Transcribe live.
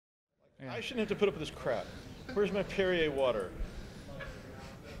I shouldn't have to put up with this crap. Where's my Perrier water?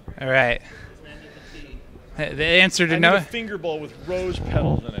 All right. The answer to I no. need a finger bowl with rose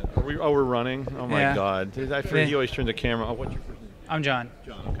petals in it. We're running. Oh my God! I forget you always turn the camera. Oh, what's your first name? I'm John.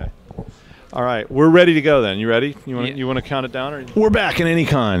 John. Okay. All right, we're ready to go then. You ready? You want to count it down? Or? We're back in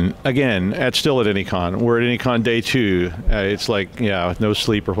Anycon again. Still at Anycon. We're at Anycon day 2. It's like no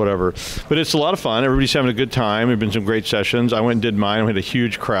sleep or whatever, but it's a lot of fun. Everybody's having a good time. There've been some great sessions. I went and did mine. We had a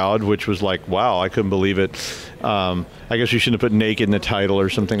huge crowd, which was like, wow, I couldn't believe it. I guess you shouldn't have put naked in the title or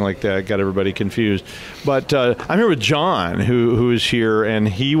something like that. Got everybody confused. But I'm here with John, who is here, and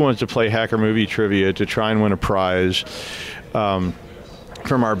he wants to play Hacker Movie Trivia to try and win a prize.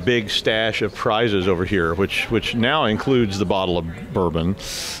 From our big stash of prizes over here, which now includes the bottle of bourbon.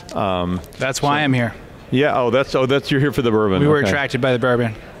 That's why I'm here. Yeah. That's you're here for the bourbon. We were attracted by the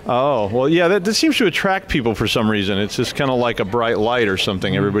bourbon. Oh well, yeah. That seems to attract people for some reason. It's just kind of like a bright light or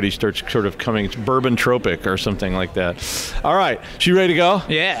something. Everybody starts sort of coming. It's bourbon tropic or something like that. All right. So you ready to go?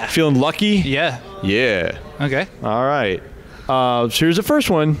 Yeah. Feeling lucky? Yeah. Yeah. Okay. All right. So here's the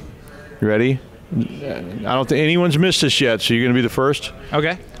first one. You ready? I don't think anyone's missed this yet, so you're going to be the first?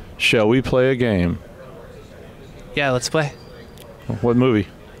 Okay. Shall we play a game? Yeah, let's play. What movie?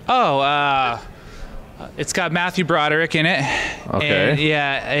 Oh, it's got Matthew Broderick in it. Okay. And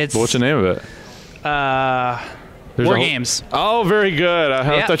yeah, it's... What's the name of it? War Games. Oh, very good.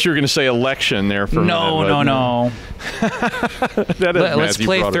 I thought you were going to say election there for a minute. No. Let's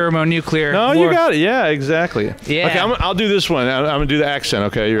play thermonuclear. No, war. you got it. Yeah, exactly. Yeah. Okay, I'll do this one. I'm going to do the accent.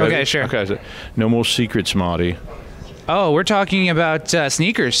 Okay, you ready? Okay, sure. Okay, so, no more secrets, Marty. Oh, we're talking about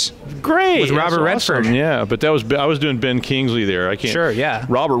Sneakers. Great. With Robert Redford. Awesome. Yeah, but I was doing Ben Kingsley there. I can't. Sure, yeah.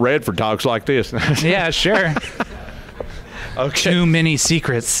 Robert Redford talks like this. Yeah, sure. Okay. Too many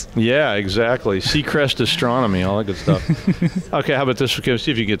secrets. Yeah, exactly. Seacrest astronomy, all that good stuff. Okay, how about this? Okay,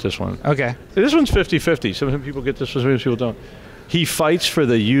 see if you get this one. Okay. This one's 50-50. Some people get this one, some people don't. He fights for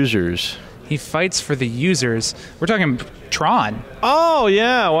the users. He fights for the users. We're talking Tron. Oh,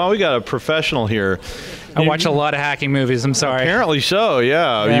 yeah. Well, we got a professional here. I watch a lot of hacking movies. I'm sorry. Apparently so,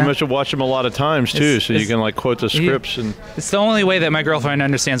 yeah. You must have watched them a lot of times, too, so you can, like, quote the scripts. And it's the only way that my girlfriend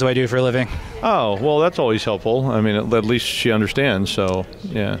understands what I do for a living. Oh, well, that's always helpful. I mean, at least she understands, so,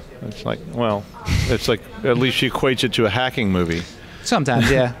 yeah. It's like, well, it's like at least she equates it to a hacking movie. Sometimes,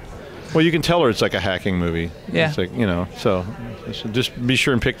 yeah. Well, you can tell her it's like a hacking movie. Yeah. It's like, so just be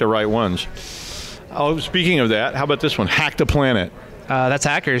sure and pick the right ones. Oh, speaking of that, how about this one? Hack the Planet. That's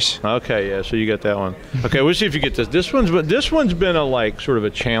Hackers. Okay, yeah, so you got that one. Okay, we'll see if you get this. This one's been a sort of a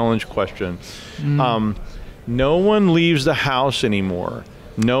challenge question. No one leaves the house anymore.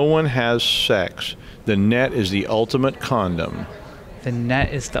 No one has sex. The net is the ultimate condom. The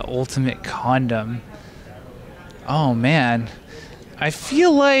net is the ultimate condom. Oh man, I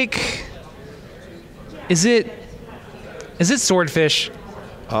feel like is it Swordfish?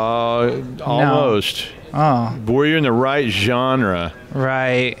 Almost. No. Oh. Boy, you're in the right genre.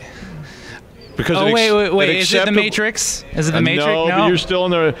 Right. Because wait. Is it The Matrix? Is it The Matrix? No, but you're still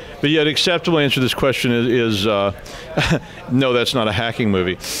in there. But yet, acceptable answer to this question is no. That's not a hacking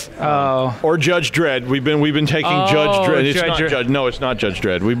movie. Oh. Or Judge Dredd. We've been taking Judge Dredd. It's not Judge. No, it's not Judge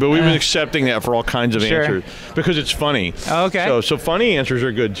Dredd. We've been accepting that for all kinds of answers because it's funny. Okay. So funny answers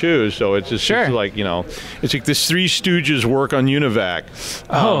are good too. So it's just it's like it's like this Three Stooges work on UNIVAC.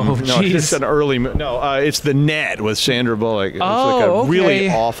 No, it's an early. It's The Net with Sandra Bullock. It's like a really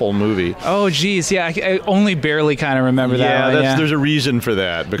awful movie. Oh, geez. Yeah, I only barely kind of remember that one. There's a reason for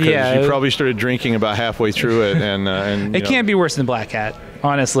that because you probably started drinking about halfway through it, and it can't be worse than Black Cat,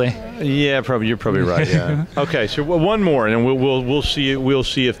 honestly. Yeah, probably. You're probably right. Yeah. Okay, so one more, and we'll see. We'll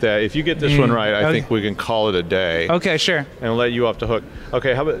see if you get this one right. I think we can call it a day. Okay, sure. And let you off the hook.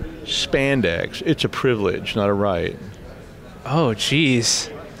 Okay, how about spandex? It's a privilege, not a right. Oh, geez.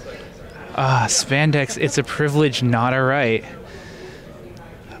 Spandex. It's a privilege, not a right.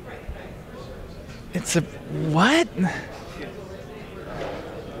 It's a what?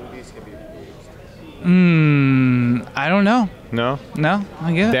 I don't know. No? No,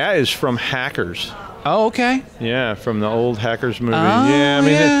 I get it. That is from Hackers. Oh, okay. Yeah, from the old Hackers movie. I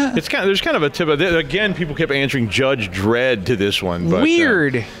mean, it's there's kind of a tip. Again, people kept answering Judge Dredd to this one. But,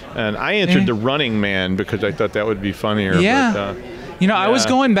 weird. And I answered The Running Man because I thought that would be funnier. Yeah. But, I was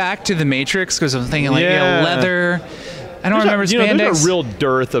going back to The Matrix because I was thinking leather. I don't remember spandex. There's a real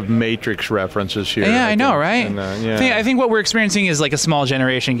dearth of Matrix references here. Yeah, I know, right? And, I think what we're experiencing is like a small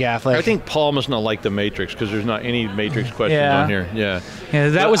generation gap. Like, I think Paul must not like the Matrix because there's not any Matrix questions on here. Yeah. Yeah,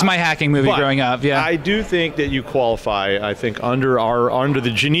 that was my hacking movie growing up. Yeah. I do think that you qualify. I think under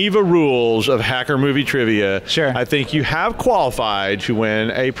the Geneva rules of hacker movie trivia. Sure. I think you have qualified to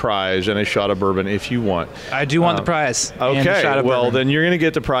win a prize and a shot of bourbon if you want. I do want the prize. Okay. Well, then you're going to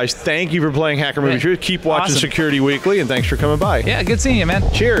get the prize. Thank you for playing Hacker Movie Trivia. Keep watching Security Weekly, and thanks for coming by. Yeah, good seeing you, man.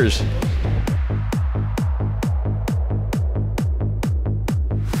 Cheers.